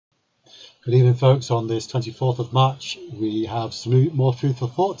Good evening, folks. On this 24th of March, we have some more food for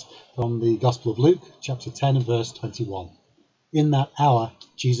thought from the Gospel of Luke, chapter 10 and verse 21. In that hour,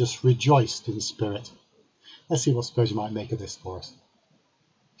 Jesus rejoiced in spirit. Let's see what Spurgeon might make of this for us.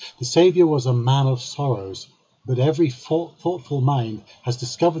 The Saviour was a man of sorrows, but every thoughtful mind has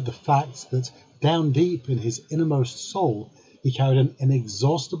discovered the fact that down deep in his innermost soul, he carried an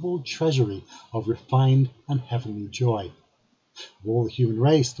inexhaustible treasury of refined and heavenly joy. Of all the human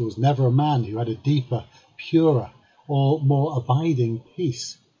race, there was never a man who had a deeper, purer, or more abiding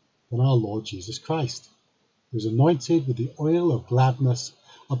peace than our Lord Jesus Christ. He was anointed with the oil of gladness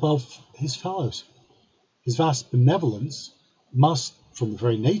above his fellows. His vast benevolence must, from the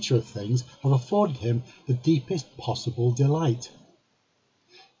very nature of things, have afforded him the deepest possible delight.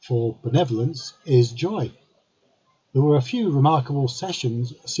 For benevolence is joy. There were a few remarkable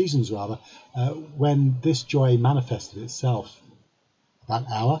seasons when this joy manifested itself. At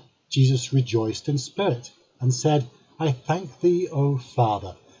that hour, Jesus rejoiced in spirit and said, I thank thee, O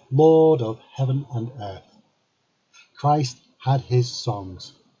Father, Lord of heaven and earth. Christ had his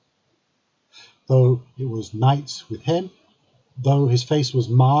songs. Though it was night with him, though his face was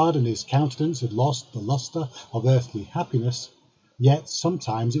marred and his countenance had lost the lustre of earthly happiness, yet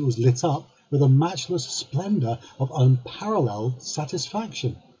sometimes it was lit up with a matchless splendour of unparalleled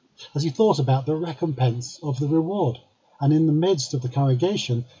satisfaction, as he thought about the recompense of the reward, and in the midst of the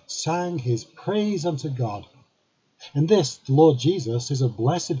congregation sang his praise unto God. In this, the Lord Jesus is a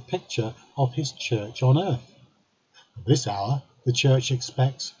blessed picture of his church on earth. At this hour, the church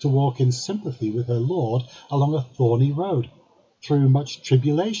expects to walk in sympathy with her Lord along a thorny road. Through much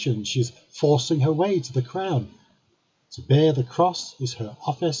tribulation, she is forcing her way to the crown. To bear the cross is her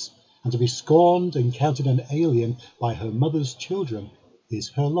office, and to be scorned and counted an alien by her mother's children is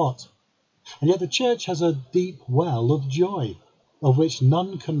her lot. And yet the church has a deep well of joy, of which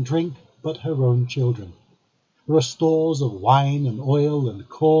none can drink but her own children. There are stores of wine and oil and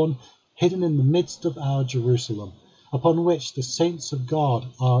corn hidden in the midst of our Jerusalem, upon which the saints of God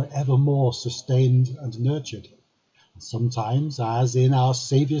are evermore sustained and nurtured. And sometimes, as in our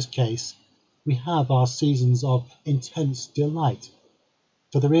Saviour's case, we have our seasons of intense delight.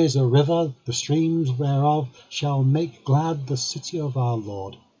 For there is a river, the streams whereof shall make glad the city of our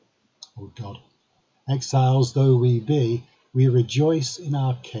Lord. O God, exiles though we be, we rejoice in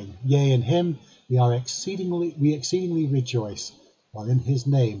our King. Yea, in him we exceedingly rejoice, while in his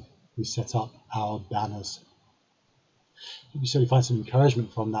name we set up our banners. We certainly find some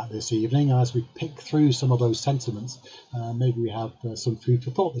encouragement from that this evening. As we pick through some of those sentiments, maybe we have some food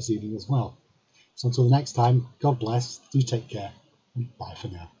for thought this evening as well. So until the next time, God bless, do take care, and bye for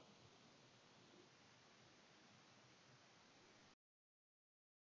now.